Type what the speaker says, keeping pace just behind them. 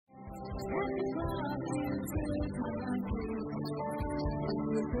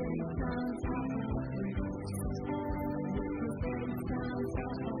With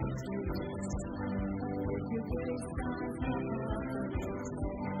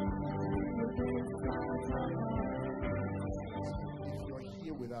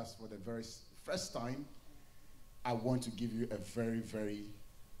us for the very first time, I want to give you a very, very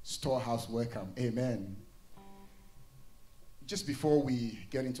storehouse welcome. Amen. Just before we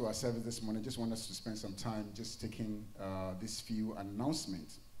get into our service this morning, I just want us to spend some time just taking these few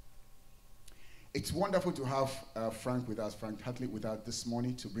announcements. It's wonderful to have Frank with us, Frank Hartley with us this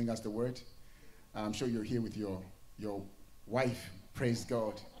morning to bring us the word. I'm sure you're here with your wife. Praise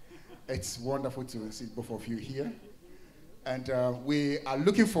God. It's wonderful to see both of you here. And we are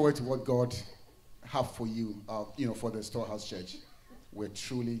looking forward to what God have for you, for the Storehouse Church. We're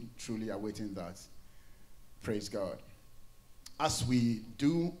truly, truly awaiting that. Praise God. As we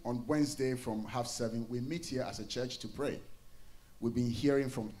do on Wednesday from 7:30, we meet here as a church to pray. We've been hearing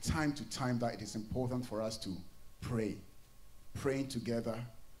from time to time that it is important for us to pray. Praying together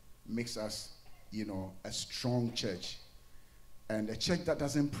makes us, a strong church. And a church that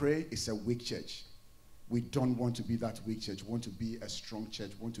doesn't pray is a weak church. We don't want to be that weak church. We want to be a strong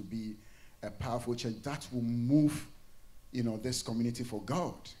church. We want to be a powerful church that will move, this community for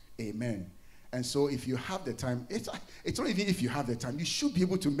God. Amen. And so if you have the time, it's not even if you have the time. You should be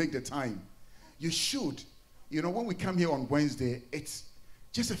able to make the time. You should. When we come here on Wednesday, it's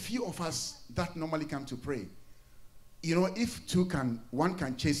just a few of us that normally come to pray. If one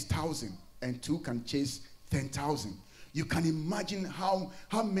can chase 1,000 and two can chase 10,000. You can imagine how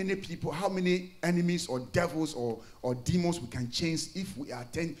many people, how many enemies or devils or demons we can chase if we are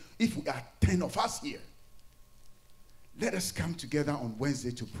 10 of us here. Let us come together on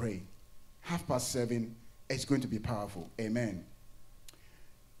Wednesday to pray. 7:30, it's going to be powerful. Amen.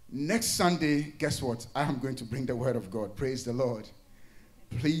 Next Sunday, guess what? I am going to bring the word of God. Praise the Lord.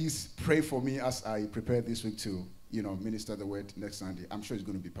 Please pray for me as I prepare this week to, minister the word next Sunday. I'm sure it's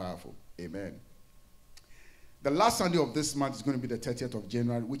going to be powerful. Amen. The last Sunday of this month is going to be the 30th of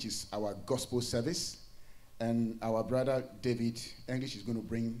January, which is our gospel service. And our brother David English is going to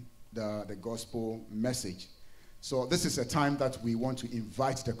bring the gospel message. So this is a time that we want to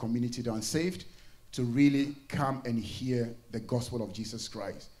invite the community, the unsaved, to really come and hear the gospel of Jesus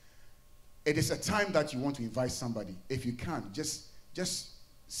Christ. It is a time that you want to invite somebody. If you can, just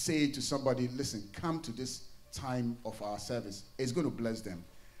say to somebody, listen, come to this time of our service. It's going to bless them.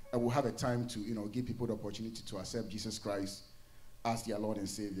 And we'll have a time to, give people the opportunity to accept Jesus Christ as their Lord and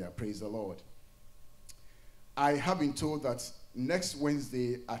Savior. Praise the Lord. I have been told that next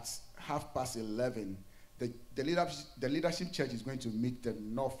Wednesday at 11:30, the leadership church is going to meet the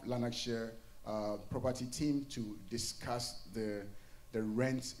North Lanarkshire property team to discuss the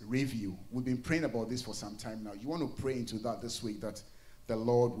rent review. We've been praying about this for some time now. You want to pray into that this week, that the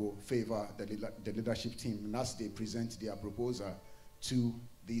Lord will favor the leadership team. And as they present their proposal to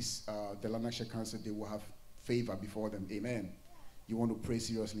the Lanarkshire Council, they will have favor before them. Amen. You want to pray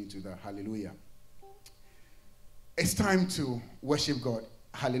seriously into that. Hallelujah. It's time to worship God.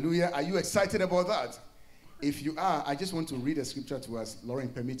 Hallelujah. Are you excited about that? If you are, I just want to read a scripture to us. Lauren,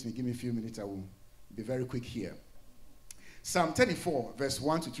 permit me. Give me a few minutes. I will be very quick here. Psalm 34, verse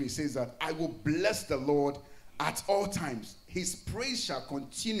 1-3 says that I will bless the Lord at all times. His praise shall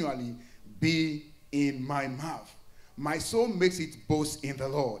continually be in my mouth. My soul makes its boast in the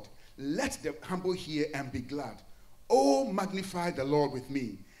Lord. Let the humble hear and be glad. Oh, magnify the Lord with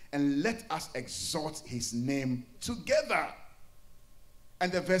me, and let us exalt his name together.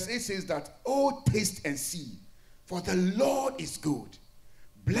 And the verse 8 says that, oh, taste and see, for the Lord is good.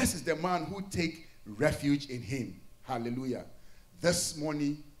 Blessed is the man who take refuge in him. Hallelujah. This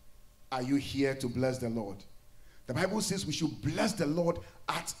morning, are you here to bless the Lord? The Bible says we should bless the Lord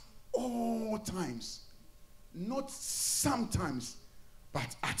at all times. Not sometimes,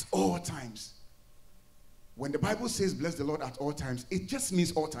 but at all times. When the Bible says bless the Lord at all times, it just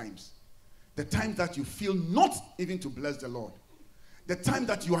means all times. The time that you feel not even to bless the Lord. The time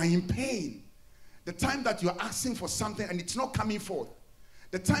that you are in pain. The time that you are asking for something and it's not coming forth.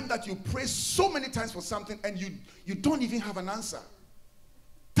 The time that you pray so many times for something and you don't even have an answer.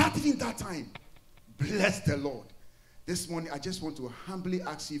 Even that time, bless the Lord. This morning, I just want to humbly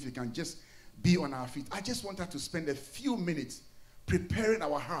ask you if you can just be on our feet. I just want us to spend a few minutes preparing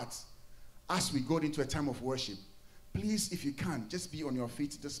our hearts as we go into a time of worship. Please, if you can, just be on your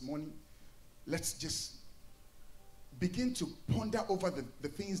feet this morning. Let's just begin to ponder over the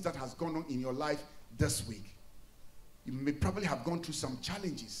things that has gone on in your life this week. You may probably have gone through some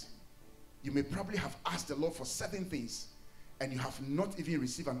challenges. You may probably have asked the Lord for certain things, and you have not even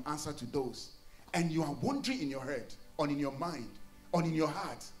received an answer to those. And you are wondering in your head or in your mind, or in your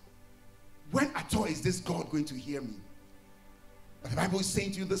heart, when at all is this God going to hear me? But the Bible is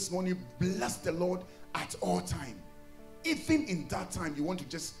saying to you this morning, bless the Lord at all time. Even in that time, you want to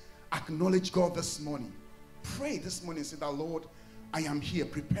just acknowledge God this morning. Pray this morning and say that, Lord, I am here.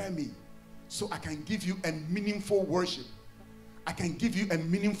 Prepare me so I can give you a meaningful worship. I can give you a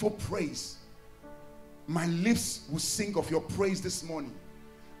meaningful praise. My lips will sing of your praise this morning.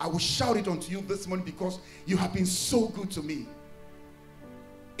 I will shout it unto you this morning because you have been so good to me.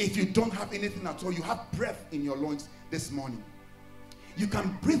 If you don't have anything at all, you have breath in your lungs this morning. You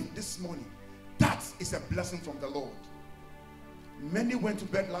can breathe this morning. That is a blessing from the Lord. Many went to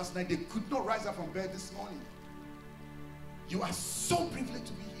bed last night. They could not rise up from bed this morning. You are so privileged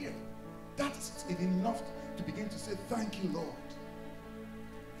to be here. That is enough to begin to say, thank you, Lord.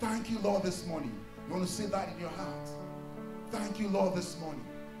 Thank you, Lord, this morning. You want to say that in your heart. Thank you, Lord, this morning.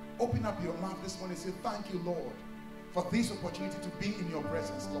 Open up your mouth this morning and say, thank you, Lord, for this opportunity to be in your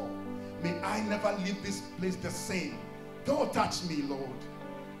presence, Lord. May I never leave this place the same. God, touch me, Lord.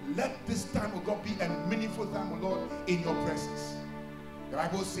 Let this time, oh God, be a meaningful time, oh Lord, in your presence. The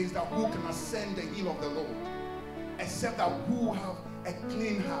Bible says that who can ascend the hill of the Lord except that who have a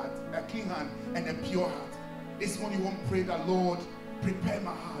clean heart, and a pure heart. This morning you won't pray that, Lord, prepare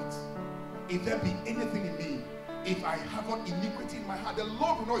my heart. If there be anything in me, if I have an iniquity in my heart, the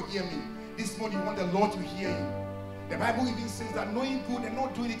Lord will not hear me. This morning you want the Lord to hear you. The Bible even says that knowing good and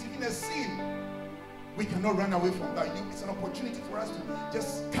not doing it, even a sin, we cannot run away from that. It's an opportunity for us to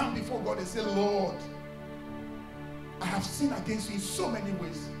just come before God and say, Lord, I have sinned against you in so many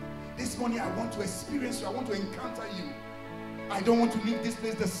ways. This morning I want to experience you. I want to encounter you. I don't want to leave this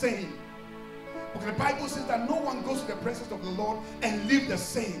place the same. Because the Bible says that no one goes to the presence of the Lord and live the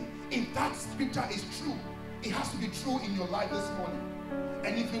same. If that scripture is true, it has to be true in your life this morning.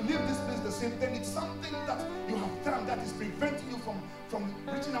 And if you leave this place the same, then it's something that you have done that is preventing you from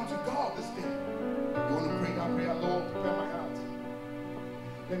reaching out to God this day. You want to pray that prayer, Lord, prepare my heart.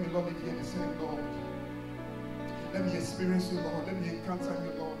 Let me, Lord, live here the same, Lord. Let me experience you, Lord. Let me encounter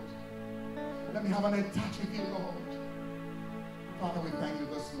you, Lord. Let me have an touch with you, Lord. Father, we thank you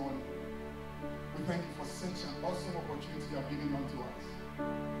this morning. We thank you for such an awesome opportunity you have given unto us.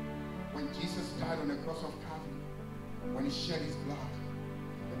 When Jesus died on the cross of Calvary, when he shed his blood,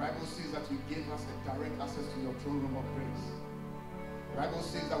 the Bible says that you gave us a direct access to your throne room of grace. The Bible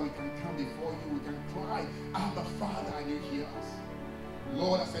says that we can come before you, we can cry, Abba, Father, and you hear us.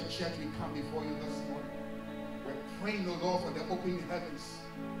 Lord, as a church, we come before you this morning. We're praying, O Lord, for the opening heavens.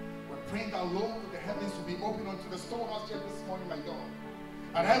 We're praying that, Lord, the heavens will be open unto the storehouse church this morning, my God.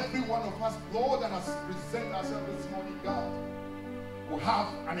 And every one of us, Lord, that has presented ourselves this morning, God, will have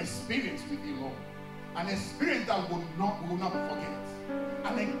an experience with you, Lord. An experience that we will not forget.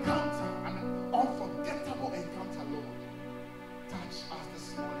 An encounter, an unforgettable encounter, Lord. Touch us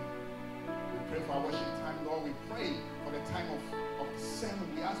this morning. We pray for our worship time, Lord. We pray for the time of the sermon.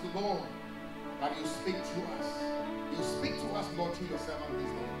 We ask the Lord that you speak to us. You speak to us, Lord, through your servant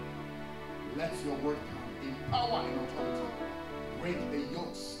this day. Let your word come in power and authority. Break the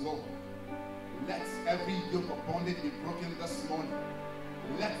yokes, Lord. Let every yoke of bondage be broken this morning.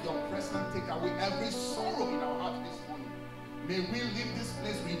 Let your presence take away every sorrow in our heart this morning. May we leave this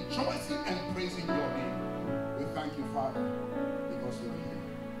place rejoicing and praising your name. We thank you, Father, because you're here.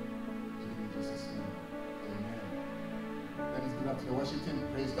 In Jesus' name, amen. Let us give up to the worship team.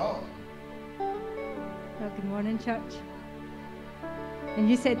 Praise God. Well, good morning, church. And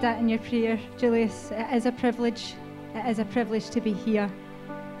you said that in your prayer, Julius. It is a privilege. It is a privilege to be here.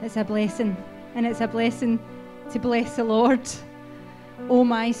 It's a blessing. And it's a blessing to bless the Lord, oh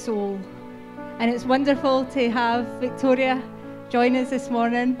my soul. And it's wonderful to have Victoria join us this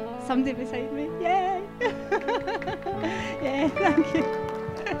morning. Somebody beside me. Yay! Yeah, thank you.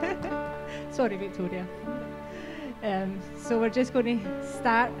 Sorry, Victoria. So we're just going to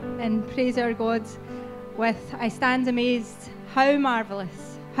start and praise our God with I Stand Amazed, how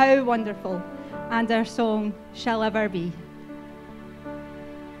marvellous, how wonderful, and our song shall ever be.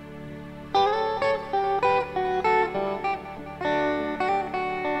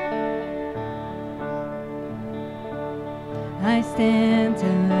 I stand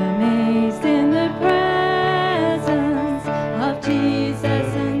amazed in the presence of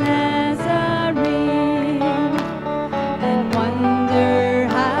Jesus and Nazarene, and wonder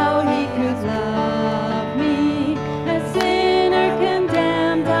how he could love me, a sinner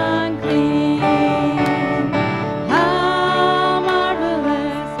condemned unclean. How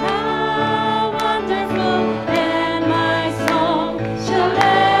marvelous, how wonderful, and my song shall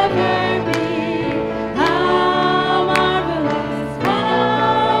ever be. How marvelous,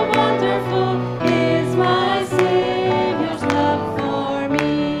 how wonderful.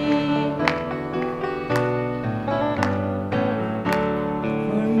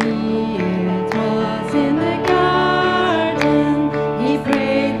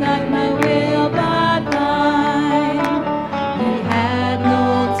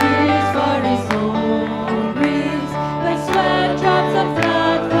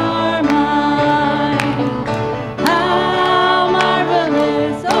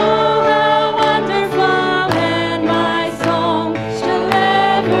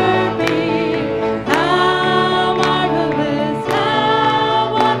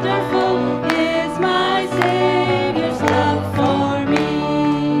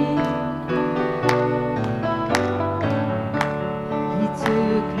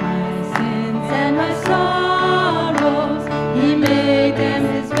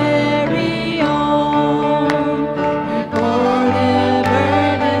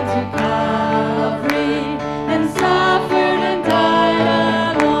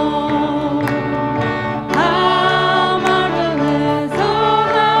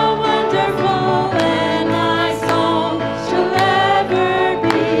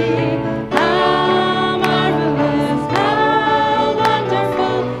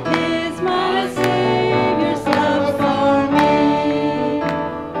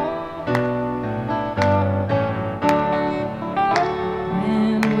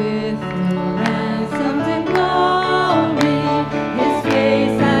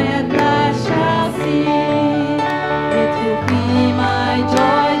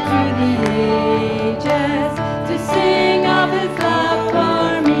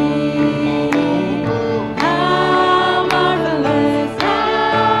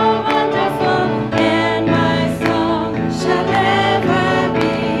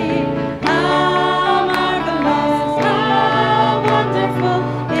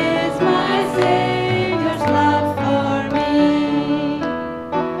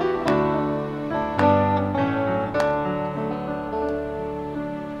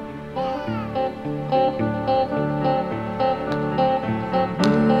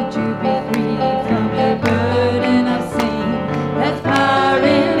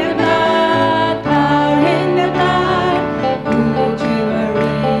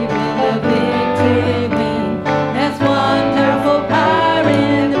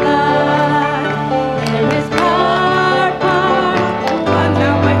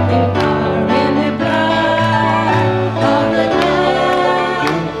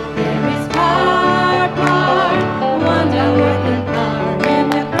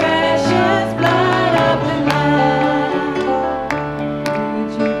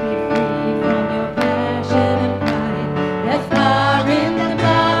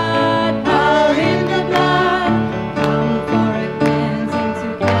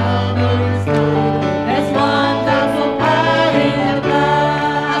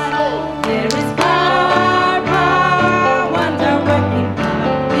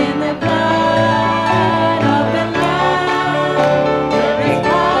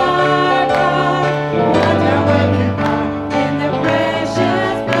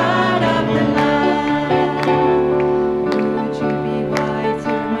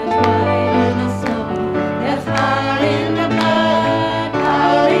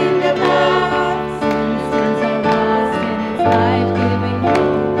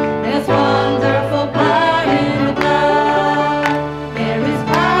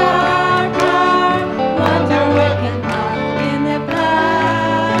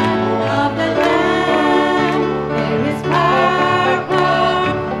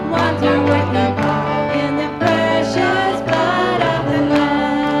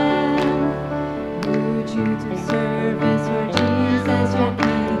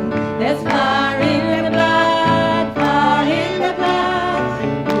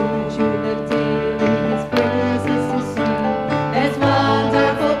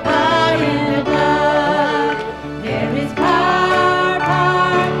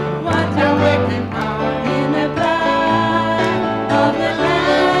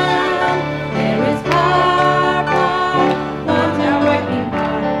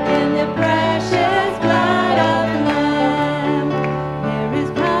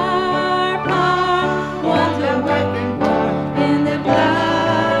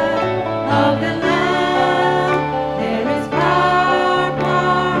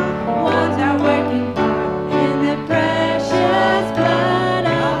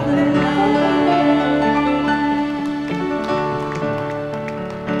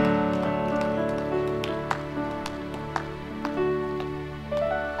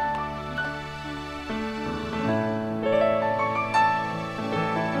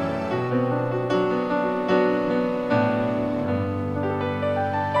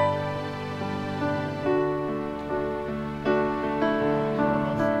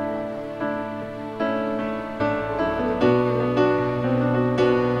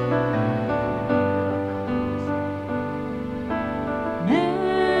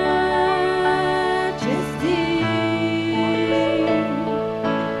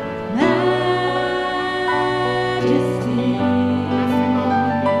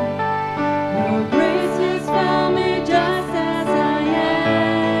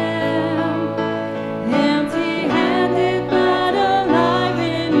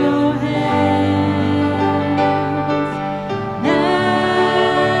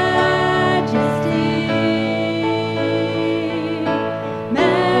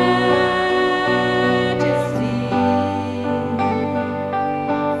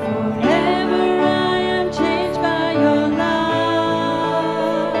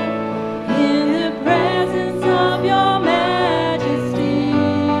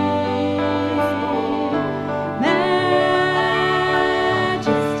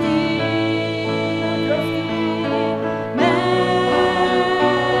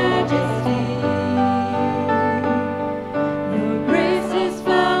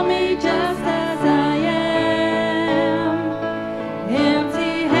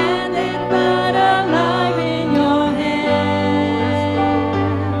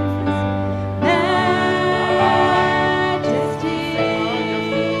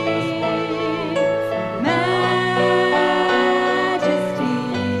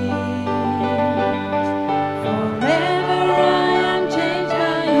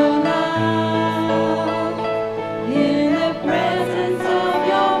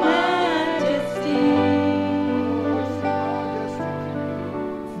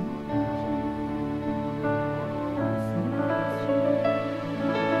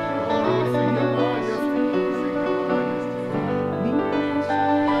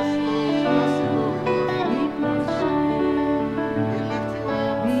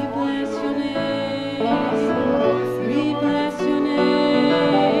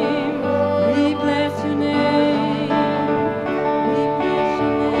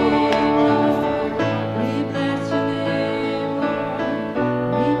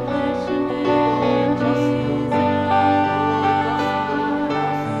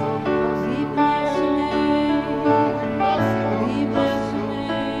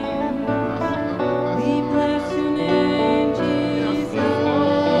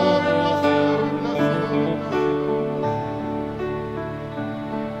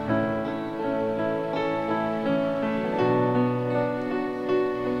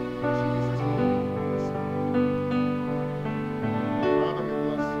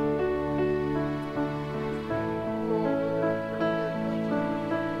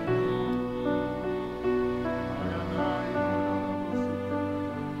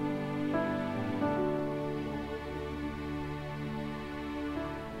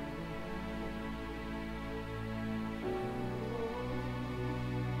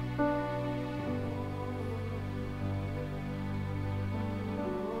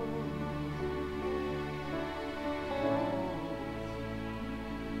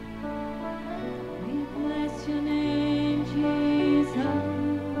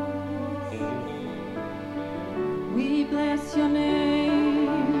 bless your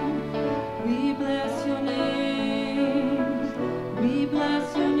name. We bless your name. We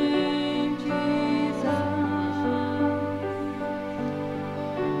bless your name, Jesus.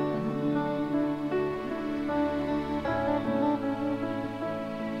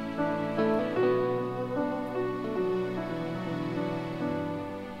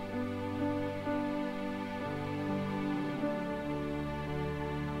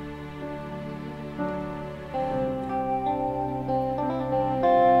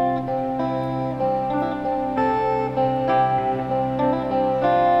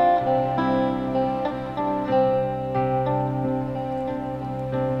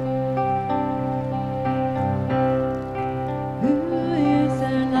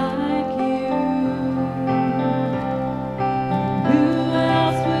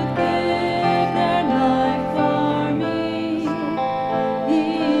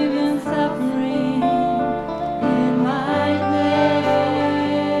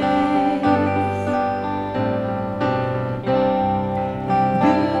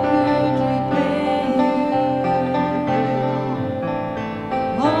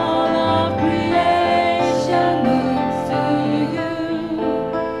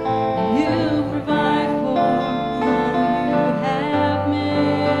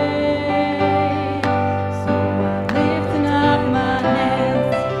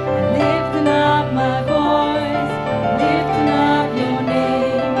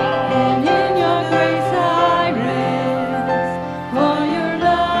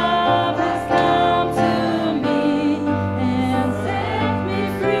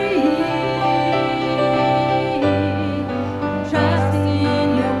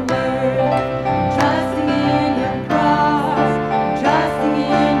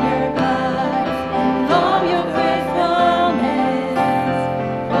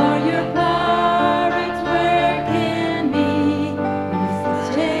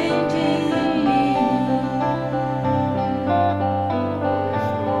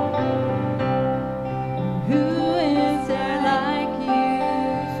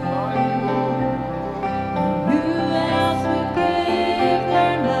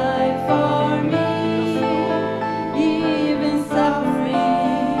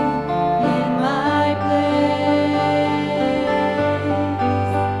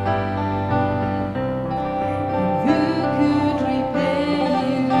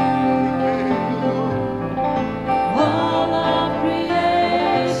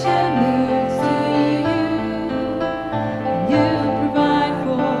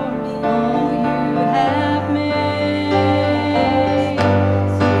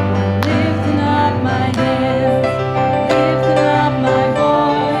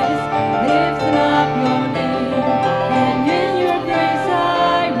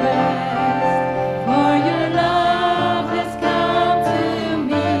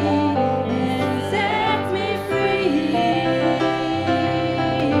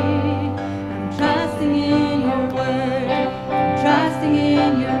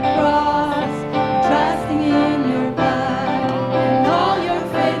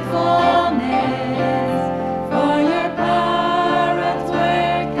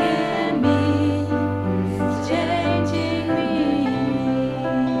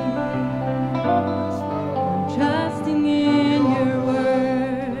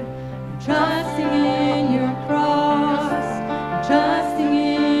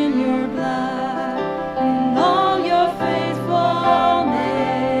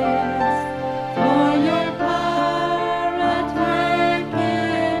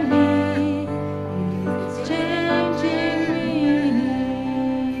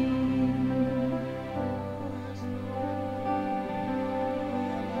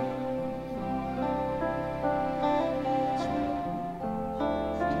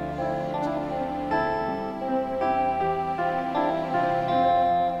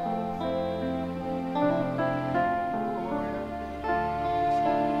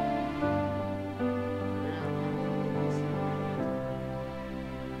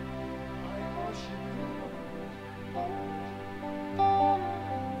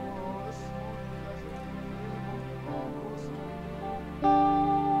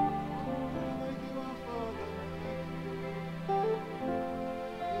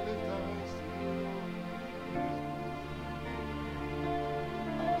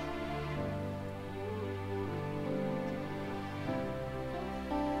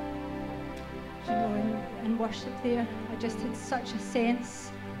 worship there, I just had such a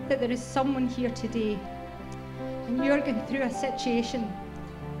sense that there is someone here today and you're going through a situation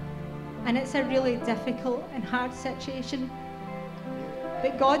and it's a really difficult and hard situation,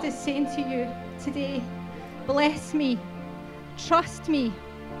 but God is saying to you today, bless me Trust me.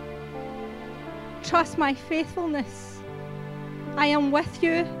 Trust my faithfulness. I am with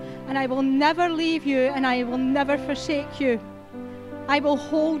you, and I will never leave you, and I will never forsake you. I will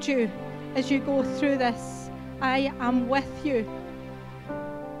hold you as you go through this. I am with you.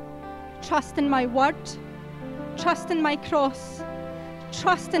 Trust in my word. Trust in my cross.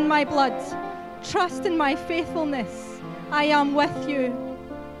 Trust in my blood. Trust in my faithfulness. I am with you.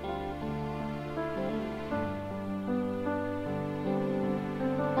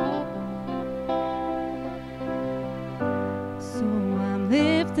 So I'm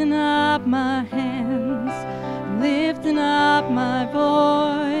lifting up my hands, lifting up my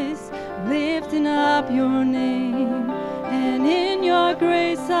voice, lifting up your name, and in your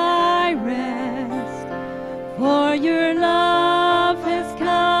grace I rest. For your love has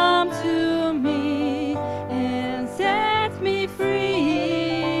come to me and set me free.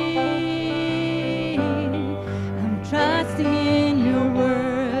 I'm trusting in your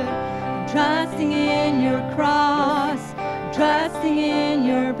word, I'm trusting in your cross, I'm trusting in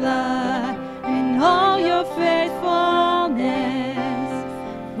your blood and all your faithfulness.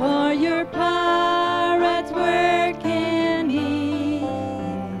 For your power at work in me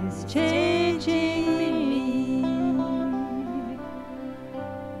is changing me.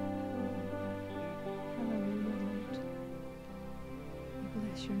 Hallelujah, Lord. We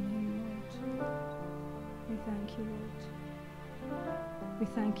bless your name, Lord. We thank you, Lord. We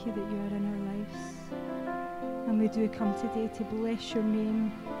thank you that you are in our lives. And we do come today to bless your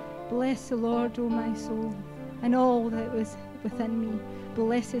name. Bless the Lord, O my soul, and all that was within me.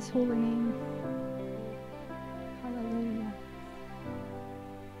 Bless his holy name. Hallelujah.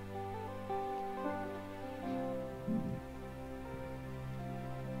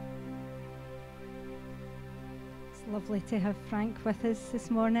 It's lovely to have Frank with us this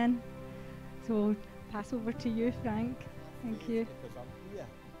morning. So pass over to you, Frank. Thank you.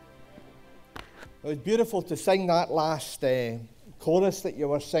 It was beautiful to sing that last chorus that you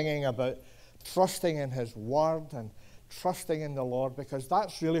were singing about trusting in his word and trusting in the Lord, because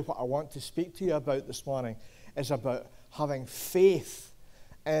that's really what I want to speak to you about this morning, is about having faith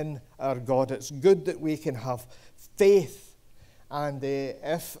in our God. It's good that we can have faith. And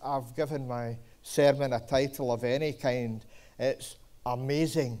if I've given my sermon a title of any kind, it's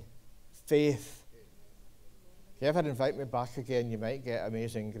Amazing Faith. If you ever invite me back again, you might get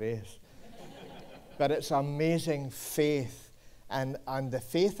Amazing Grace. But it's amazing faith. And the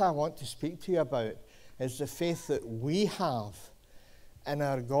faith I want to speak to you about is the faith that we have in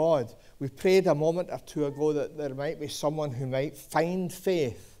our God. We prayed a moment or two ago that there might be someone who might find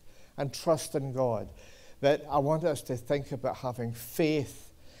faith and trust in God. But I want us to think about having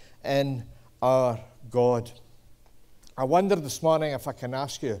faith in our God. I wonder this morning if I can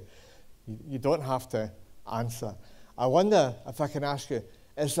ask you, you don't have to answer. I wonder if I can ask you,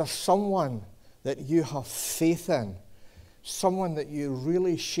 is there someone that you have faith in? Someone that you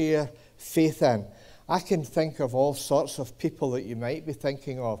really share faith in? I can think of all sorts of people that you might be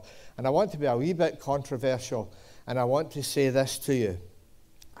thinking of. And I want to be a wee bit controversial, and I want to say this to you.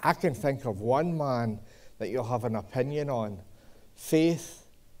 I can think of one man that you'll have an opinion on, faith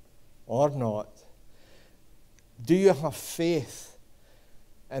or not. Do you have faith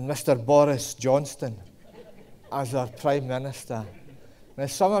in Mr. Boris Johnson as our Prime Minister? Now,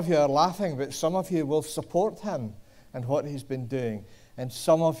 some of you are laughing, but some of you will support him and what he's been doing. And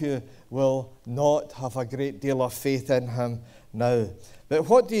some of you will not have a great deal of faith in him now. But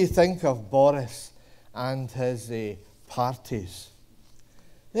what do you think of Boris and his parties?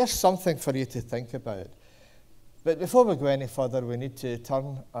 There's something for you to think about. But before we go any further, we need to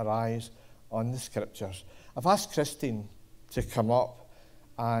turn our eyes on the Scriptures. I've asked Christine to come up,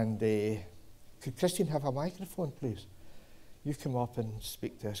 and could Christine have a microphone, please? You come up and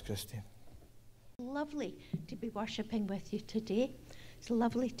speak to us, Christine. Lovely to be worshipping with you today. It's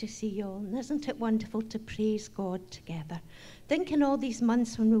lovely to see you all, and isn't it wonderful to praise God together? Thinking all these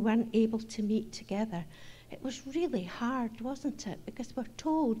months when we weren't able to meet together, it was really hard, wasn't it? Because we're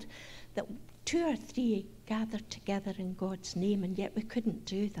told that 2 or 3 gathered together in God's name, and yet we couldn't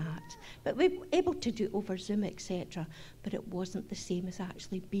do that. But we were able to do over Zoom, etc., but it wasn't the same as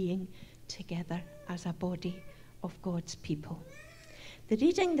actually being together as a body of God's people. The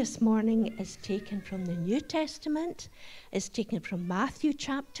reading this morning is taken from the New Testament, is taken from Matthew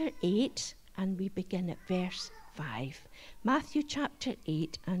chapter 8, and we begin at verse 5. Matthew chapter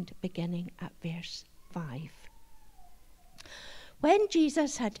 8 and beginning at verse 5. When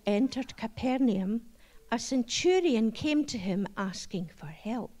Jesus had entered Capernaum, a centurion came to him asking for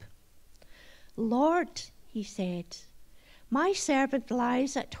help. "Lord," he said, "my servant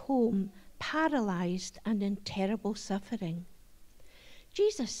lies at home, paralyzed and in terrible suffering.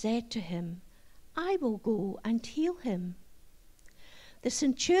 Jesus said to him, I will go and heal him. The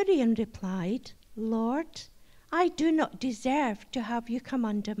centurion replied, Lord, I do not deserve to have you come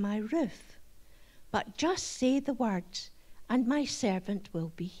under my roof, but just say the word, and my servant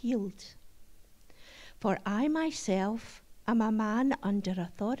will be healed. For I myself am a man under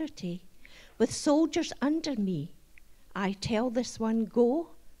authority, with soldiers under me. I tell this one, go,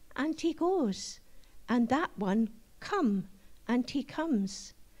 and he goes, and that one, come, and he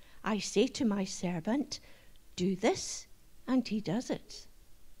comes. I say to my servant, do this, and he does it.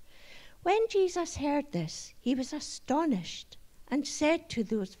 When Jesus heard this, he was astonished and said to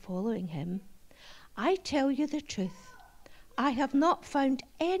those following him, I tell you the truth, I have not found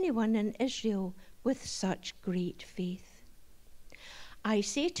anyone in Israel with such great faith. I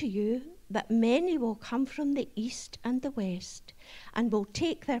say to you that many will come from the east and the west and will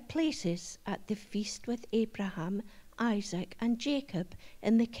take their places at the feast with Abraham, Isaac, and Jacob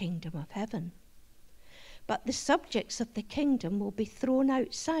in the kingdom of heaven. But the subjects of the kingdom will be thrown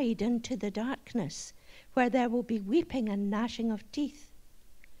outside into the darkness, where there will be weeping and gnashing of teeth.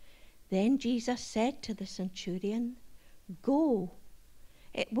 Then Jesus said to the centurion, go,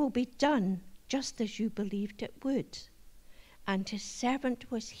 it will be done just as you believed it would. And his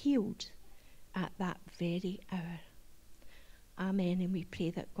servant was healed at that very hour. Amen. And we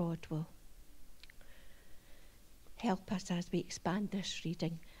pray that God will help us as we expand this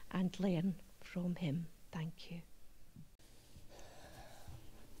reading and learn from him. Thank you.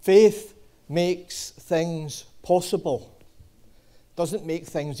 Faith makes things possible. Doesn't make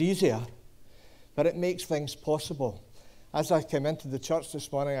things easier, but it makes things possible. As I came into the church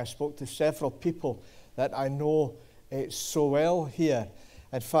this morning, I spoke to several people that I know so well here.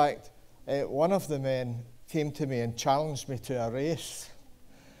 In fact, one of the men came to me and challenged me to a race.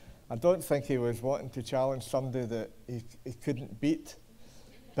 I don't think he was wanting to challenge somebody that he couldn't beat.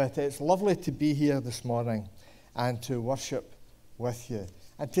 But it's lovely to be here this morning and to worship with you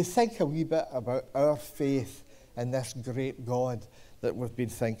and to think a wee bit about our faith in this great God that we've been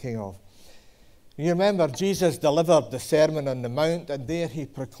thinking of. You remember Jesus delivered the Sermon on the Mount, and there he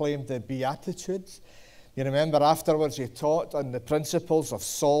proclaimed the Beatitudes. You remember afterwards he taught on the principles of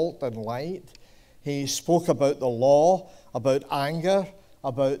salt and light. He spoke about the law, about anger,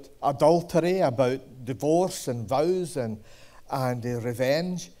 about adultery, about divorce and vows and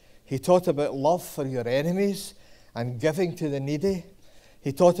revenge. He taught about love for your enemies and giving to the needy.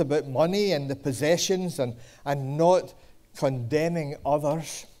 He taught about money and the possessions and not condemning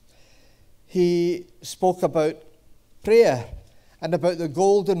others. He spoke about prayer and about the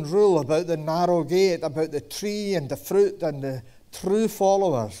golden rule, about the narrow gate, about the tree and the fruit and the true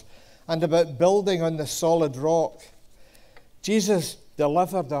followers, and about building on the solid rock. Jesus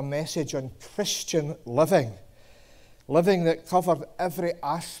delivered a message on Christian living that covered every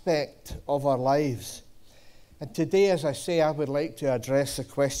aspect of our lives. And today, as I say, I would like to address the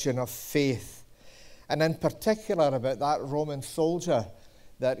question of faith, and in particular about that Roman soldier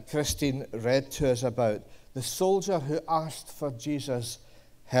that Christine read to us about, the soldier who asked for Jesus'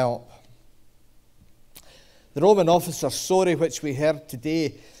 help. The Roman officer's story, which we heard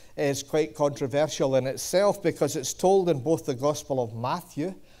today, is quite controversial in itself because it's told in both the Gospel of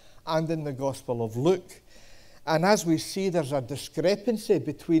Matthew and in the Gospel of Luke. And as we see, there's a discrepancy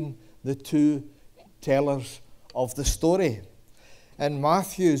between the two tellers of the story. In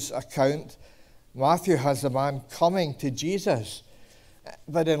Matthew's account, Matthew has a man coming to Jesus.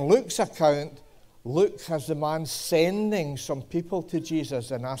 But in Luke's account, Luke has the man sending some people to Jesus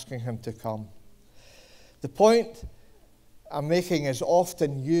and asking him to come. The point I'm making is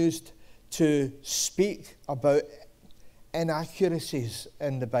often used to speak about inaccuracies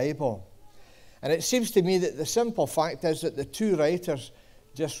in the Bible. And it seems to me that the simple fact is that the two writers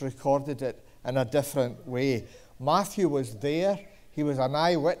just recorded it in a different way. Matthew was there. He was an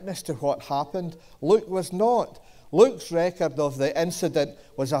eyewitness to what happened. Luke was not. Luke's record of the incident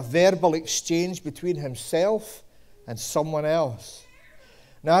was a verbal exchange between himself and someone else.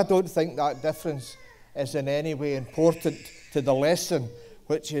 Now, I don't think that difference is in any way important to the lesson,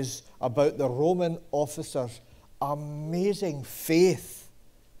 which is about the Roman officer's amazing faith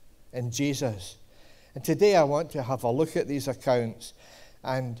in Jesus. And today I want to have a look at these accounts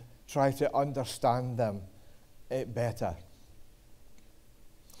and try to understand them better.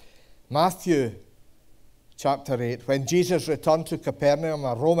 Matthew chapter 8. When Jesus returned to Capernaum,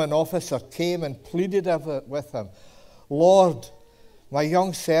 a Roman officer came and pleaded with him, Lord, my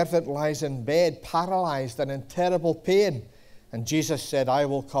young servant lies in bed, paralyzed and in terrible pain. And Jesus said, I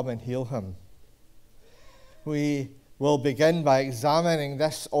will come and heal him. We will begin by examining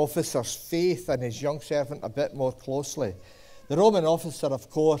this officer's faith in his young servant a bit more closely. The Roman officer, of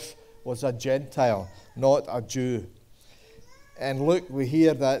course, was a Gentile, not a Jew. And Luke, we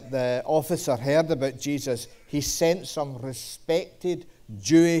hear that the officer heard about Jesus. He sent some respected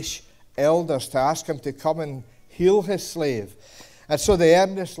Jewish elders to ask him to come and heal his slave. And so they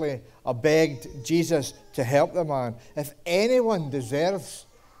earnestly begged Jesus to help the man. If anyone deserves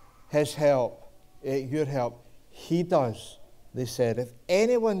his help, your help, he does, they said. If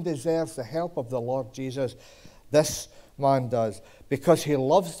anyone deserves the help of the Lord Jesus, this man does. Because he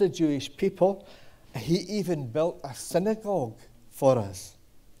loves the Jewish people, he even built a synagogue for us.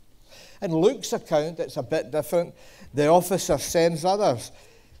 In Luke's account, it's a bit different. The officer sends others.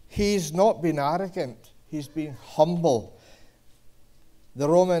 He's not been arrogant. He's been humble. The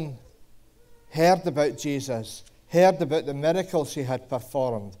Roman heard about Jesus, heard about the miracles he had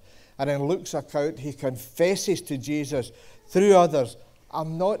performed. And in Luke's account, he confesses to Jesus through others,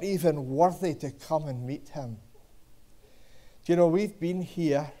 I'm not even worthy to come and meet him. Do you know, we've been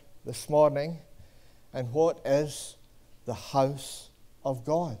here this morning in what is the house of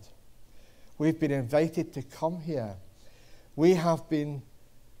God. We've been invited to come here. We have been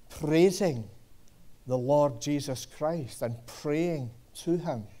praising the Lord Jesus Christ and praying to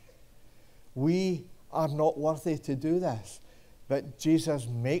him. We are not worthy to do this, but Jesus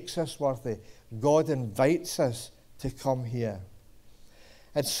makes us worthy. God invites us to come here.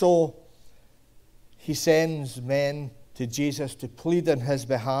 And so he sends men to Jesus to plead on his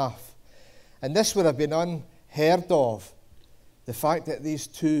behalf. And this would have been unheard of, the fact that these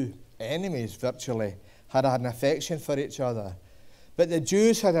two enemies virtually had an affection for each other. But the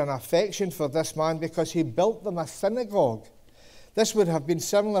Jews had an affection for this man because he built them a synagogue. This would have been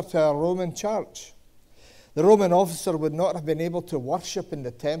similar to a Roman church. The Roman officer would not have been able to worship in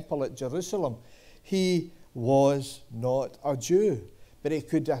the temple at Jerusalem. He was not a Jew, but he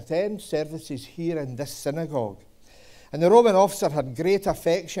could attend services here in this synagogue. And the Roman officer had great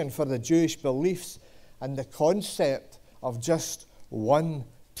affection for the Jewish beliefs and the concept of just one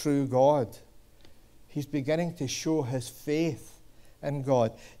true God. He's beginning to show his faith in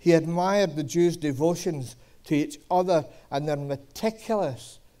God. He admired the Jews' devotions to each other and their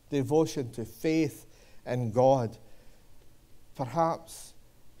meticulous devotion to faith in God. Perhaps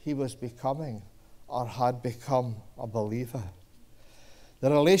he was becoming or had become a believer. The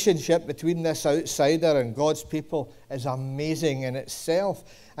relationship between this outsider and God's people is amazing in itself,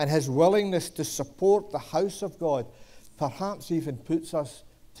 and his willingness to support the house of God perhaps even puts us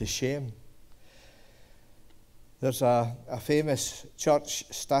to shame. There's a famous church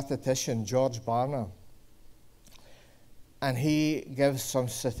statistician, George Barna, and he gives some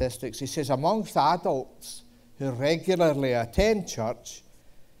statistics. He says, amongst adults who regularly attend church,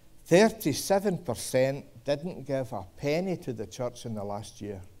 37% didn't give a penny to the church in the last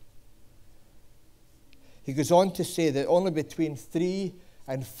year. He goes on to say that only between 3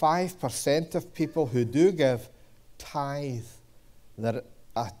 and 5% of people who do give tithe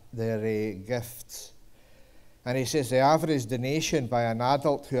their gifts. And he says the average donation by an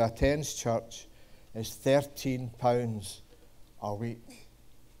adult who attends church is £13 a week.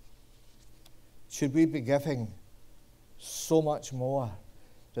 Should we be giving so much more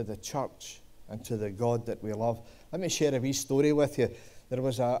to the church and to the God that we love? Let me share a wee story with you. There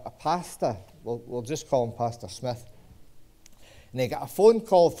was a pastor, we'll just call him Pastor Smith, and he got a phone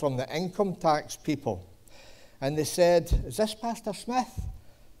call from the income tax people, and they said, is this Pastor Smith?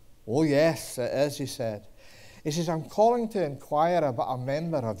 Oh yes, it is, he said. He says, I'm calling to inquire about a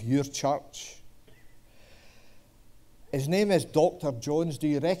member of your church. His name is Dr. Jones. Do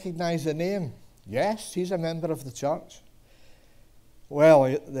you recognize the name? Yes, he's a member of the church. Well,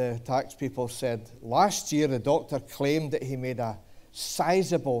 the tax people said, last year the doctor claimed that he made a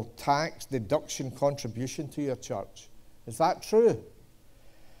sizable tax deduction contribution to your church. Is that true?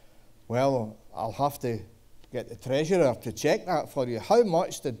 Well, I'll have to get the treasurer to check that for you. How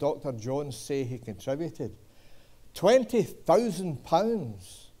much did Dr. Jones say he contributed?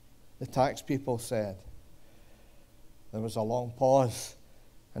 £20,000, the tax people said. There was a long pause,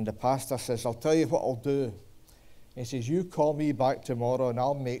 and the pastor says, I'll tell you what I'll do. He says, you call me back tomorrow and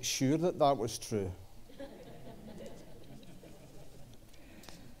I'll make sure that that was true.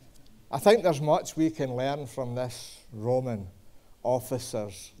 I think there's much we can learn from this Roman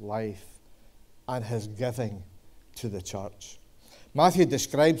officer's life and his giving to the church. Matthew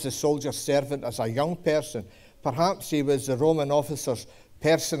describes the soldier servant as a young person. Perhaps he was the Roman officer's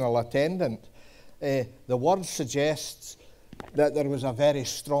personal attendant. The word suggests that there was a very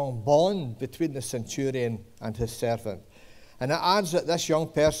strong bond between the centurion and his servant. And it adds that this young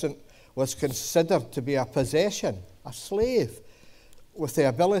person was considered to be a possession, a slave, with the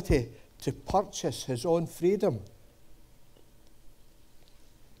ability to purchase his own freedom.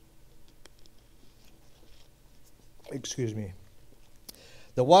 Excuse me.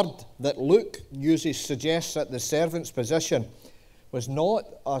 The word that Luke uses suggests that the servant's position was not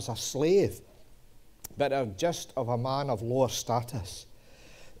as a slave, but just of a man of lower status.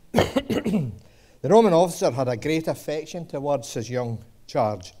 The Roman officer had a great affection towards his young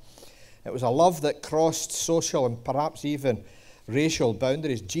charge. It was a love that crossed social and perhaps even racial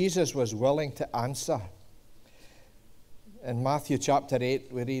boundaries. Jesus was willing to answer. In Matthew chapter 8,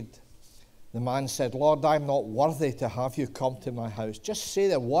 we read, the man said, Lord, I'm not worthy to have you come to my house. Just say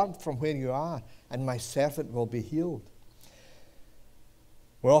the word from where you are, and my servant will be healed.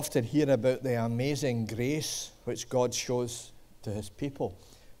 We often hear about the amazing grace which God shows to his people.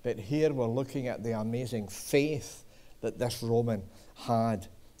 But here we're looking at the amazing faith that this Roman had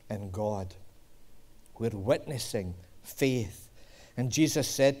in God. We're witnessing faith. And Jesus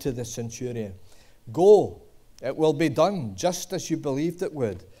said to the centurion, go, it will be done just as you believed it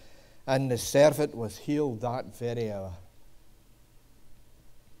would. And the servant was healed that very hour.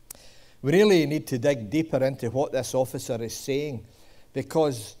 We really need to dig deeper into what this officer is saying,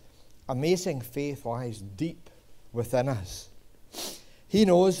 because amazing faith lies deep within us. He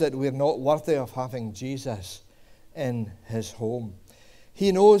knows that we're not worthy of having Jesus in his home.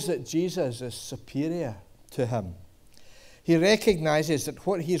 He knows that Jesus is superior to him. He recognizes that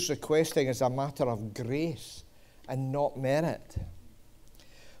what he's requesting is a matter of grace and not merit.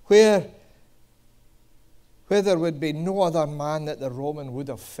 Where there would be no other man that the Roman would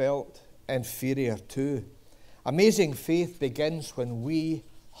have felt inferior to. Amazing faith begins when we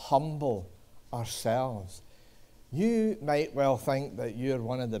humble ourselves. You might well think that you're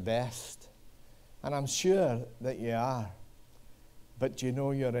one of the best, and I'm sure that you are, but you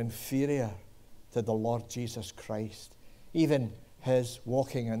know you're inferior to the Lord Jesus Christ. Even his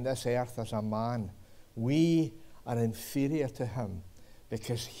walking on this earth as a man, we are inferior to him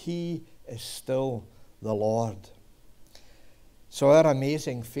because he is still the Lord. So our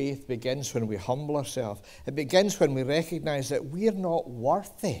amazing faith begins when we humble ourselves. It begins when we recognize that we're not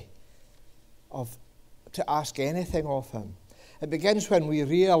worthy to ask anything of him. It begins when we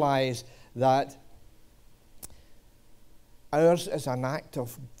realize that ours is an act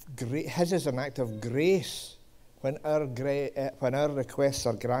of his is an act of grace when our requests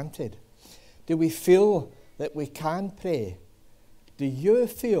are granted. Do we feel that we can pray? Do you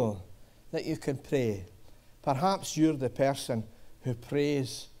feel that you can pray? Perhaps you're the person who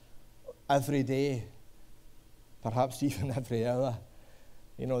prays every day, perhaps even every hour.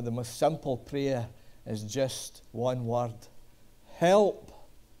 You know, the most simple prayer is just one word: help.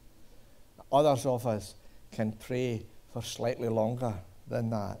 Others of us can pray for slightly longer than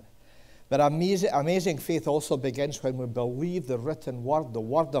that. But amazing faith also begins when we believe the written word, the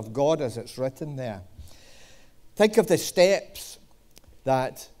word of God as it's written there. Think of the steps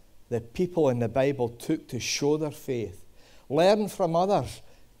that the people in the Bible took to show their faith. Learn from others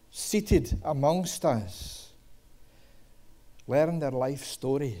seated amongst us. Learn their life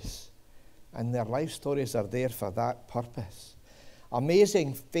stories. And their life stories are there for that purpose.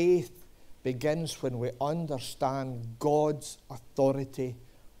 Amazing faith begins when we understand God's authority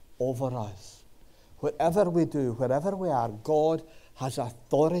over us. Whatever we do, wherever we are, God has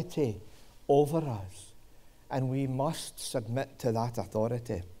authority over us. And we must submit to that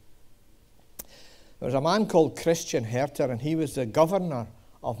authority. There was a man called Christian Hartley, and he was the governor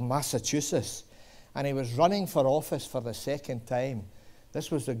of Massachusetts. And he was running for office for the second time.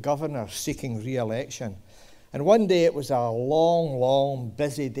 This was the governor seeking re-election. And one day it was a long,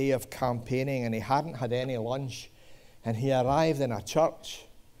 busy day of campaigning, and he hadn't had any lunch. And he arrived in a church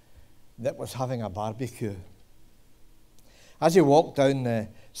that was having a barbecue. As he walked down the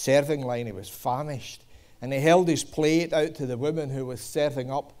serving line, he was famished. And he held his plate out to the woman who was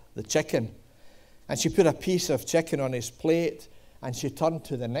serving up the chicken. And she put a piece of chicken on his plate, and she turned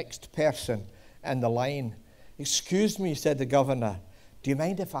to the next person in the line. "Excuse me," said the governor, "do you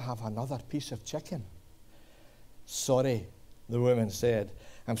mind if I have another piece of chicken?" "Sorry," the woman said,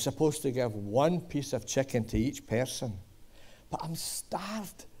 "I'm supposed to give one piece of chicken to each person." "But I'm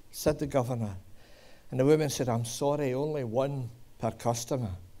starved," said the governor. And the woman said, "I'm sorry, only one per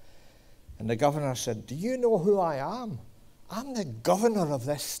customer." And the governor said, "Do you know who I am? I'm the governor of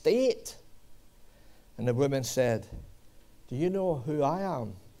this state." And the woman said, "Do you know who I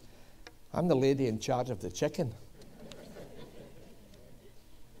am? I'm the lady in charge of the chicken."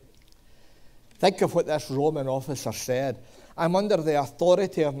 Think of what this Roman officer said. "I'm under the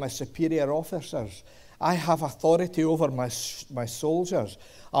authority of my superior officers. I have authority over my soldiers.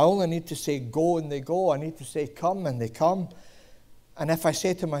 I only need to say go and they go. I need to say come and they come. And if I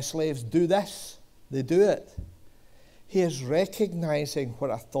say to my slaves, do this, they do it." He is recognizing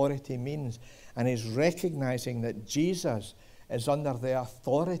what authority means. and he's recognizing that Jesus is under the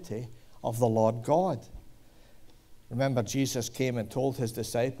authority of the Lord God. Remember, Jesus came and told his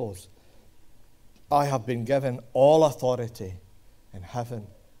disciples, I have been given all authority in heaven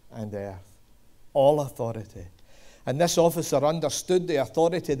and earth. All authority. And this officer understood the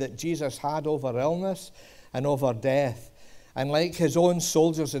authority that Jesus had over illness and over death. And like his own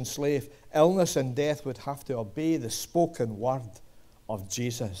soldiers and slaves, illness and death would have to obey the spoken word of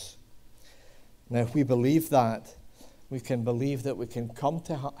Jesus. Now, if we believe that, we can believe that we can come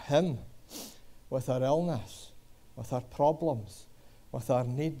to him with our illness, with our problems, with our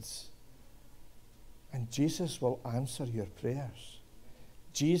needs. And Jesus will answer your prayers.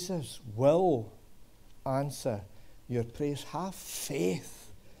 Jesus will answer your prayers. Have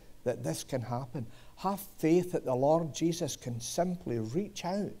faith that this can happen. Have faith that the Lord Jesus can simply reach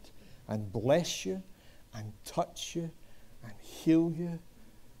out and bless you and touch you and heal you.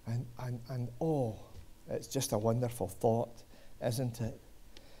 And oh, it's just a wonderful thought, isn't it?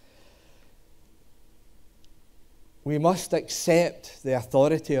 We must accept the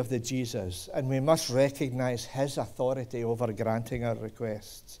authority of the Jesus, and we must recognize his authority over granting our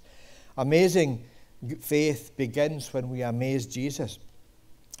requests. Amazing faith begins when we amaze Jesus.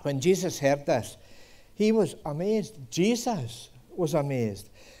 When Jesus heard this, he was amazed. Jesus was amazed.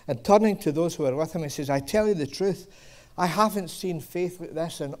 And turning to those who were with him, he says, I tell you the truth, I haven't seen faith like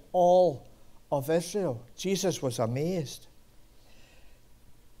this in all of Israel. Jesus was amazed.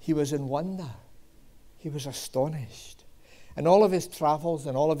 He was in wonder. He was astonished. In all of his travels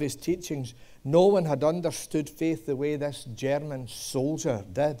and all of his teachings, no one had understood faith the way this German soldier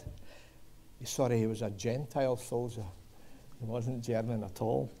did. Sorry, he was a Gentile soldier. He wasn't German at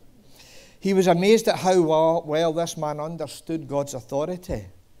all. He was amazed at how well this man understood God's authority.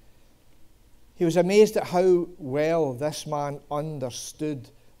 He was amazed at how well this man understood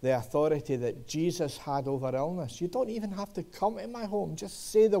the authority that Jesus had over illness. You don't even have to come to my home.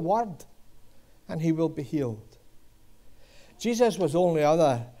 Just say the word and he will be healed. Jesus was the only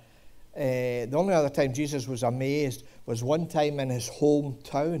other time Jesus was amazed was one time in his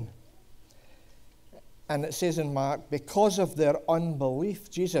hometown. And it says in Mark, because of their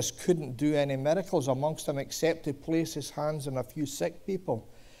unbelief, Jesus couldn't do any miracles amongst them except to place his hands on a few sick people.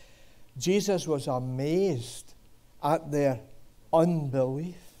 Jesus was amazed at their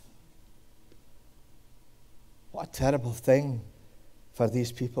unbelief. What a terrible thing for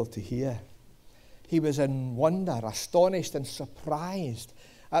these people to hear. He was in wonder, astonished and surprised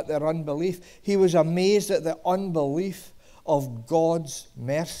at their unbelief. He was amazed at the unbelief of God's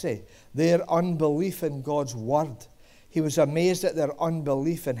mercy, their unbelief in God's word. He was amazed at their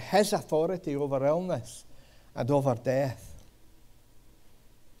unbelief in his authority over illness and over death.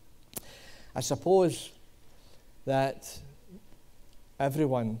 I suppose that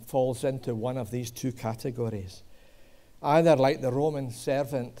everyone falls into one of these two categories. Either like the Roman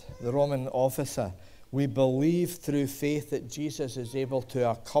servant, the Roman officer, we believe through faith that Jesus is able to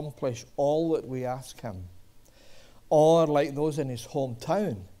accomplish all that we ask him. Or like those in his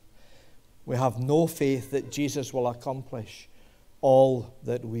hometown, we have no faith that Jesus will accomplish all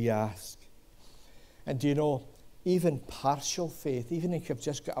that we ask. And do you know, even partial faith, even if you've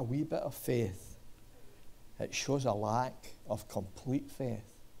just got a wee bit of faith, it shows a lack of complete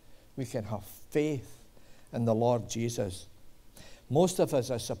faith. We can have faith in the Lord Jesus. Most of us,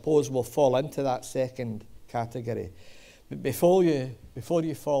 I suppose, will fall into that second category. But before you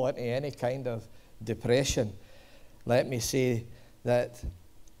fall into any kind of depression, let me say that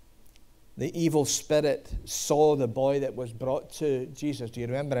the evil spirit saw the boy that was brought to Jesus. Do you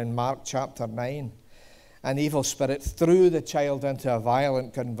remember in Mark chapter 9? An evil spirit threw the child into a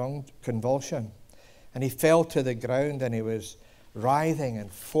violent convulsion, and he fell to the ground and he was writhing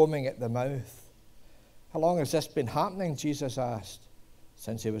and foaming at the mouth. How long has this been happening? Jesus asked.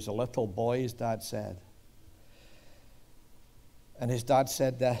 Since he was a little boy, his dad said. And his dad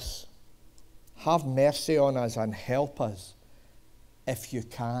said this, have mercy on us and help us if you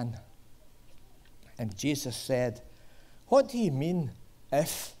can. And Jesus said, what do you mean,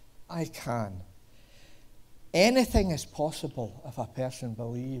 if I can? Anything is possible if a person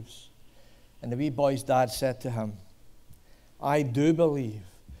believes. And the wee boy's dad said to him, I do believe,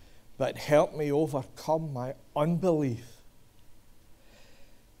 but help me overcome my unbelief.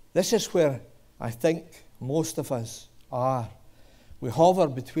 This is where I think most of us are. We hover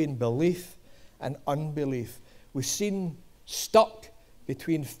between belief and unbelief. We seem stuck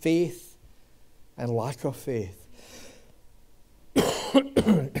between faith and lack of faith.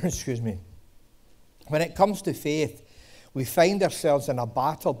 Excuse me. When it comes to faith, we find ourselves in a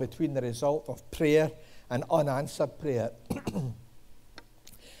battle between the result of prayer and unanswered prayer.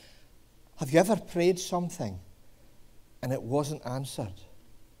 Have you ever prayed something and it wasn't answered?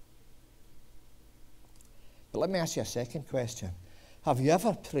 But let me ask you a second question. Have you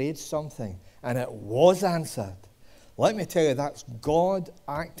ever prayed something and it was answered? Let me tell you, that's God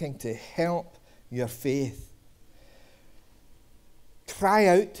acting to help your faith. Cry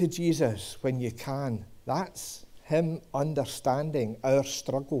out to Jesus when you can. That's Him understanding our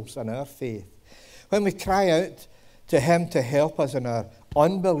struggles and our faith. When we cry out to Him to help us in our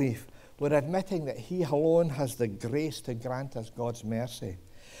unbelief, we're admitting that He alone has the grace to grant us God's mercy.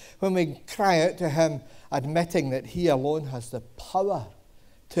 When we cry out to Him, admitting that He alone has the power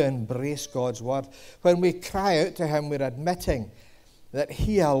to embrace God's word. When we cry out to Him, we're admitting that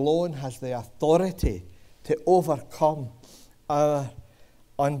He alone has the authority to overcome our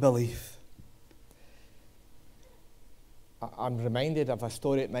unbelief. I'm reminded of a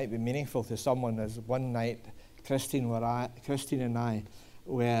story that might be meaningful to someone. As one night, Christine and I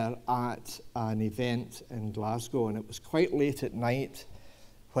were at an event in Glasgow, and it was quite late at night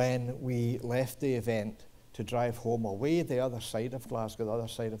when we left the event to drive home away the other side of Glasgow, the other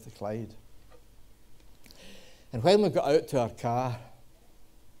side of the Clyde. And when we got out to our car,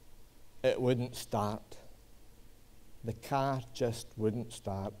 it wouldn't start. The car just wouldn't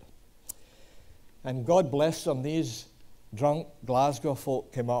start. And God bless them, these drunk Glasgow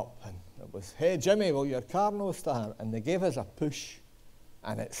folk came up and it was, "Hey Jimmy, will your car no start?" And they gave us a push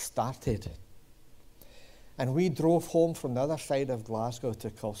and it started. And we drove home from the other side of Glasgow to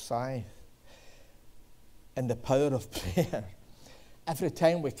Kilsyth in the power of prayer. Every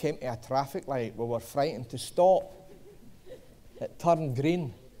time we came to a traffic light, we were frightened to stop. It turned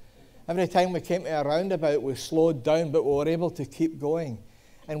green. Every time we came to a roundabout, we slowed down, but we were able to keep going.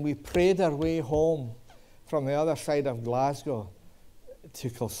 And we prayed our way home from the other side of Glasgow to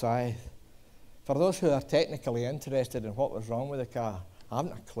Kilsyth. For those who are technically interested in what was wrong with the car, I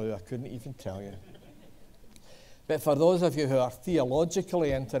haven't a clue, I couldn't even tell you. But for those of you who are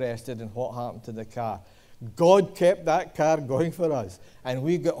theologically interested in what happened to the car, God kept that car going for us, and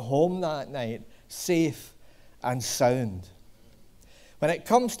we got home that night safe and sound. When it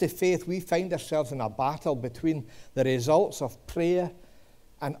comes to faith, we find ourselves in a battle between the results of prayer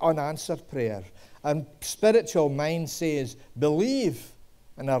and unanswered prayer. And spiritual mind says, believe,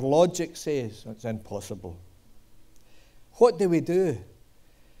 and our logic says, it's impossible. What do?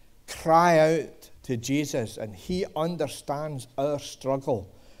 Cry out to Jesus, and He understands our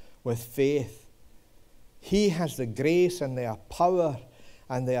struggle with faith. He has the grace and the power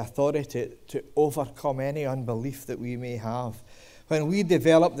and the authority to overcome any unbelief that we may have. When we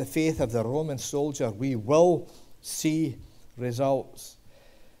develop the faith of the Roman soldier, we will see results.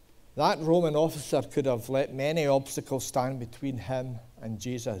 That Roman officer could have let many obstacles stand between him and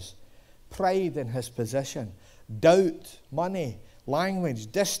Jesus. Pride in his position, doubt, money,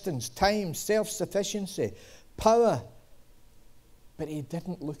 language, distance, time, self-sufficiency, power. But he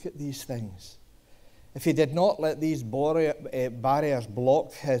didn't look at these things. If he did not let these barriers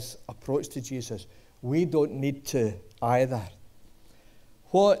block his approach to Jesus, we don't need to either.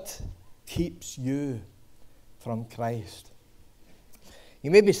 What keeps you from Christ?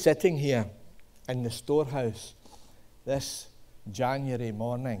 You may be sitting here in the storehouse this January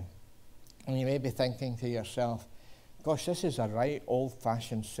morning, and you may be thinking to yourself, gosh, this is a right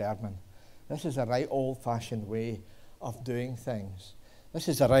old-fashioned sermon. This is a right old-fashioned way of doing things. This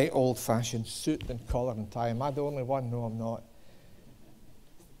is a right old-fashioned suit and collar and tie. Am I the only one? No, I'm not.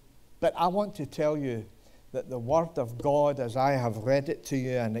 But I want to tell you that the Word of God, as I have read it to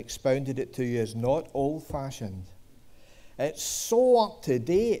you and expounded it to you, is not old-fashioned. It's so up to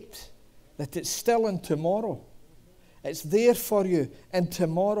date that it's still in tomorrow. It's there for you in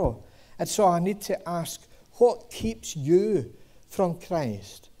tomorrow. And so I need to ask, what keeps you from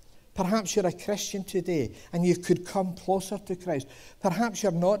Christ? Perhaps you're a Christian today and you could come closer to Christ. Perhaps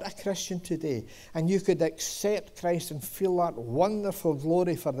you're not a Christian today and you could accept Christ and feel that wonderful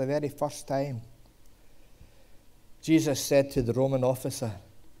glory for the very first time. Jesus said to the Roman officer,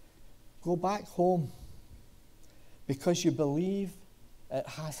 go back home because you believe it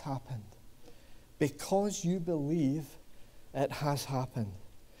has happened. Because you believe it has happened.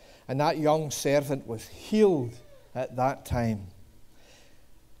 And that young servant was healed at that time.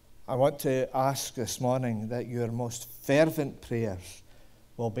 I want to ask this morning that your most fervent prayers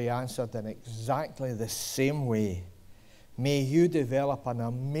will be answered in exactly the same way. May you develop an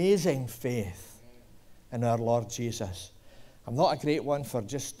amazing faith in our Lord Jesus. I'm not a great one for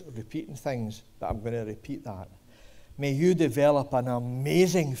just repeating things, but I'm going to repeat that. May you develop an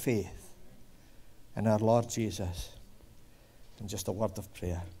amazing faith in our Lord Jesus. And just a word of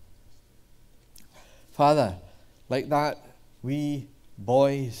prayer. Father, like that wee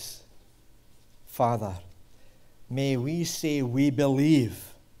boy's Father, may we say we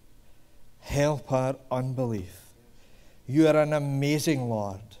believe. Help our unbelief. You are an amazing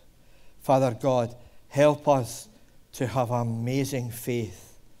Lord. Father God, help us to have amazing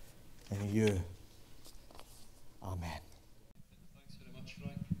faith in you. Amen. Thanks very much,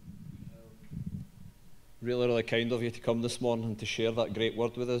 Frank. Really, really kind of you to come this morning and to share that great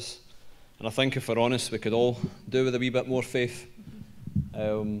word with us. And I think if we're honest, we could all do with a wee bit more faith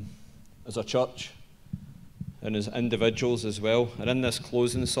as a church and as individuals as well. And in this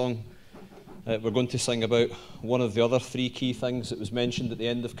closing song, we're going to sing about one of the other three key things that was mentioned at the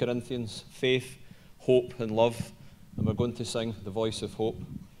end of Corinthians: faith, hope, and love. And we're going to sing the voice of hope.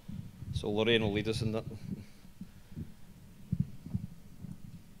 So Lorraine will lead us in that.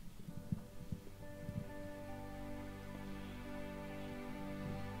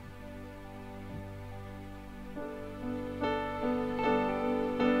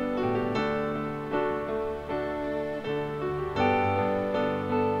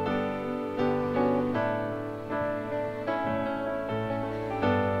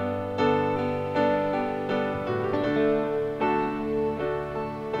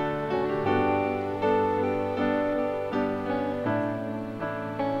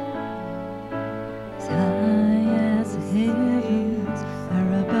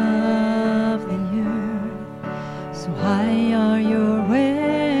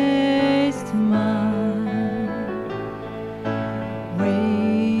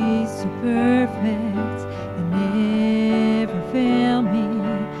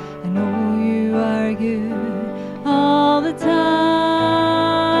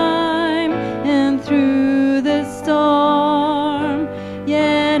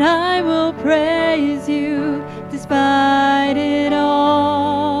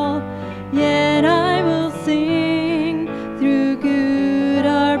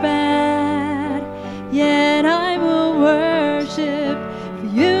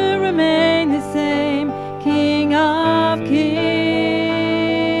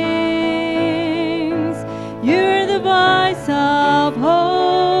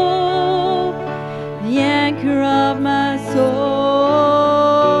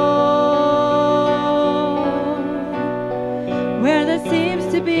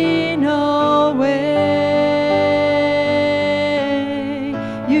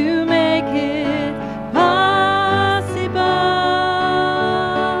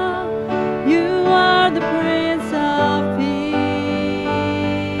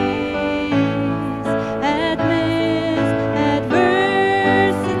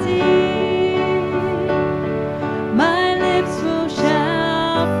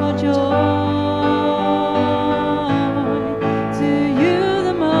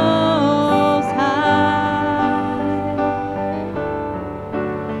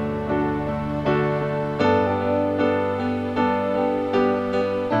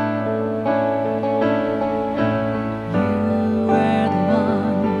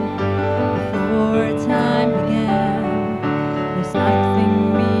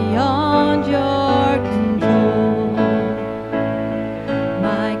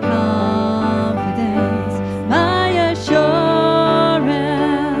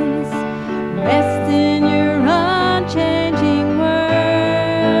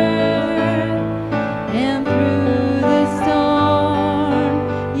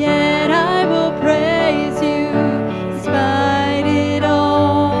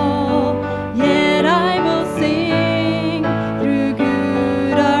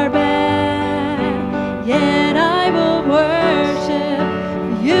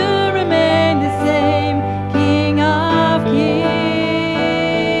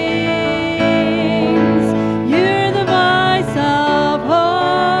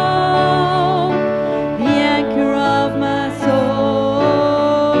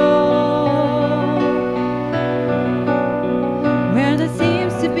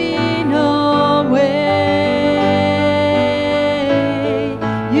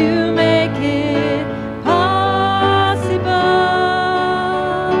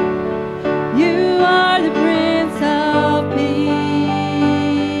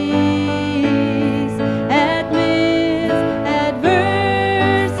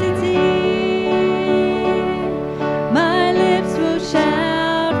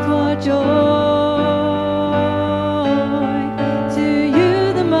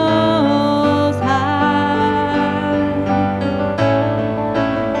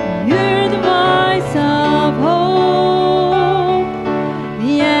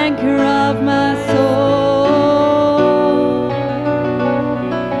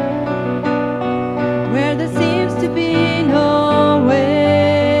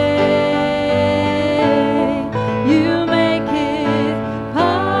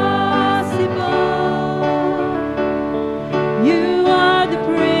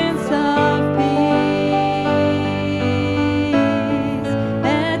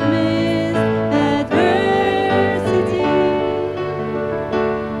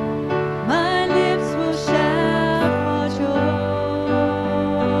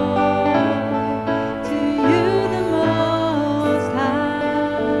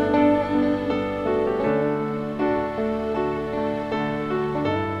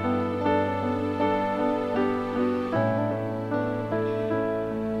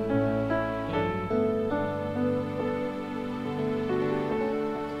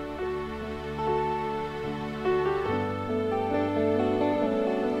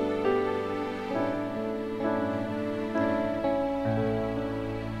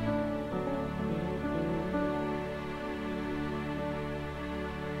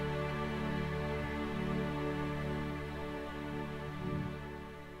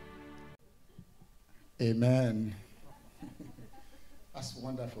 Amen. That's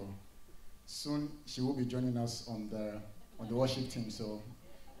wonderful. Soon she will be joining us on the worship team, so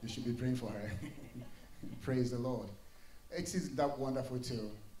you should be praying for her. Praise the Lord. It is that wonderful to,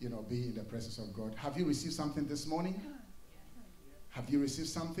 be in the presence of God. Have you received something this morning? Have you received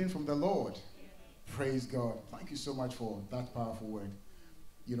something from the Lord? Praise God. Thank you so much for that powerful word.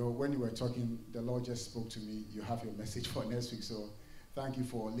 When you were talking, the Lord just spoke to me. You have your message for next week, so thank you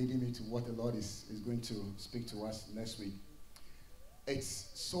for leading me to what the Lord is going to speak to us next week. It's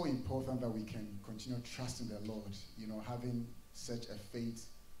so important that we can continue trusting the Lord. Having such a faith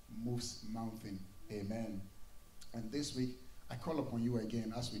moves mountain. Amen. And this week, I call upon you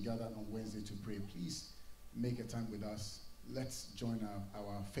again as we gather on Wednesday to pray. Please make a time with us. Let's join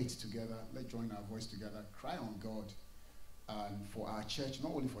our faith together. Let's join our voice together. Cry on God and for our church,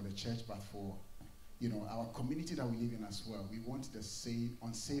 not only for the church, but for our community that we live in as well. We want the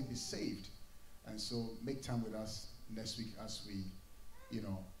unsaved be saved. And so make time with us next week as we,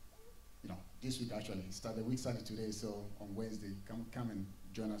 this week actually. The week started today, so on Wednesday, come and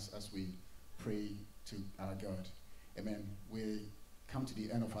join us as we pray to our God. Amen. We come to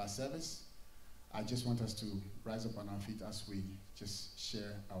the end of our service. I just want us to rise up on our feet as we just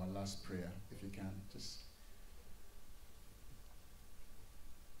share our last prayer, if you can.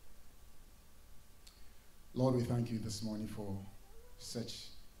 Lord, we thank you this morning for such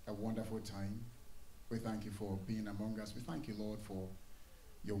a wonderful time. We thank you for being among us. We thank you, Lord, for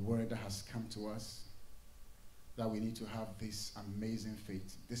your word that has come to us, that we need to have this amazing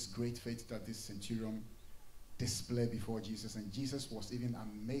faith, this great faith that this centurion displayed before Jesus, and Jesus was even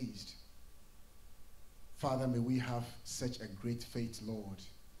amazed. Father, may we have such a great faith, Lord,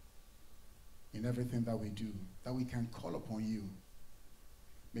 in everything that we do, that we can call upon you.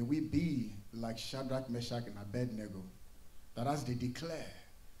 May we be like Shadrach, Meshach, and Abednego, that as they declare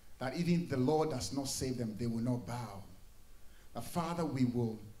that even the Lord does not save them, they will not bow. That, Father, we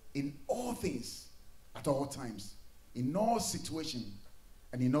will, in all things, at all times, in all situations,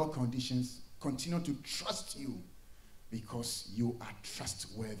 and in all conditions, continue to trust you because you are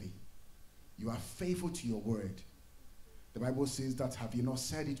trustworthy. You are faithful to your word. The Bible says that, have you not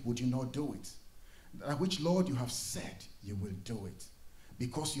said it, would you not do it? That which, Lord, you have said, you will do it.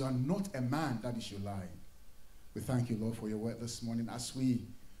 Because you are not a man that you should lie. We thank you, Lord, for your word this morning. As we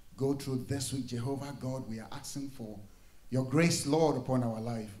go through this week, Jehovah God, we are asking for your grace, Lord, upon our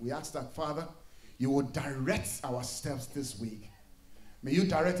life. We ask that, Father, you will direct our steps this week. May you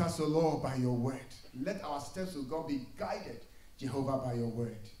direct us, O Lord, by your word. Let our steps, O God, be guided, Jehovah, by your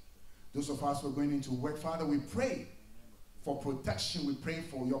word. Those of us who are going into work, Father, we pray for protection. We pray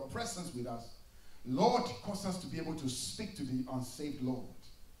for your presence with us. Lord, cause us to be able to speak to the unsaved, Lord.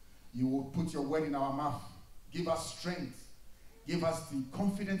 You will put your word in our mouth. Give us strength. Give us the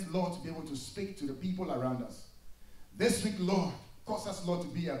confidence, Lord, to be able to speak to the people around us. This week, Lord, cause us, Lord, to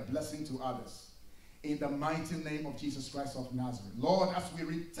be a blessing to others. In the mighty name of Jesus Christ of Nazareth. Lord, as we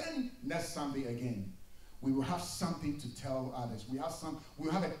return next Sunday again, we will have something to tell others. We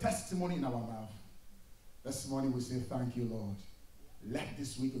will have a testimony in our mouth. This morning we say thank you, Lord. Let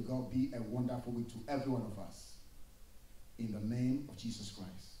this week, of God, be a wonderful week to every one of us. In the name of Jesus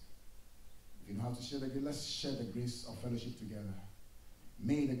Christ. If you know how to share the grace, let's share the grace of fellowship together.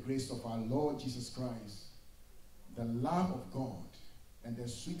 May the grace of our Lord Jesus Christ, the love of God, and the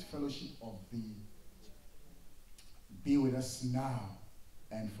sweet fellowship of thee be with us now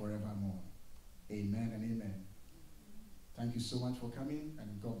and forevermore. Amen and amen. Thank you so much for coming,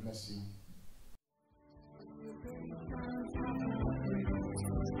 and God bless you.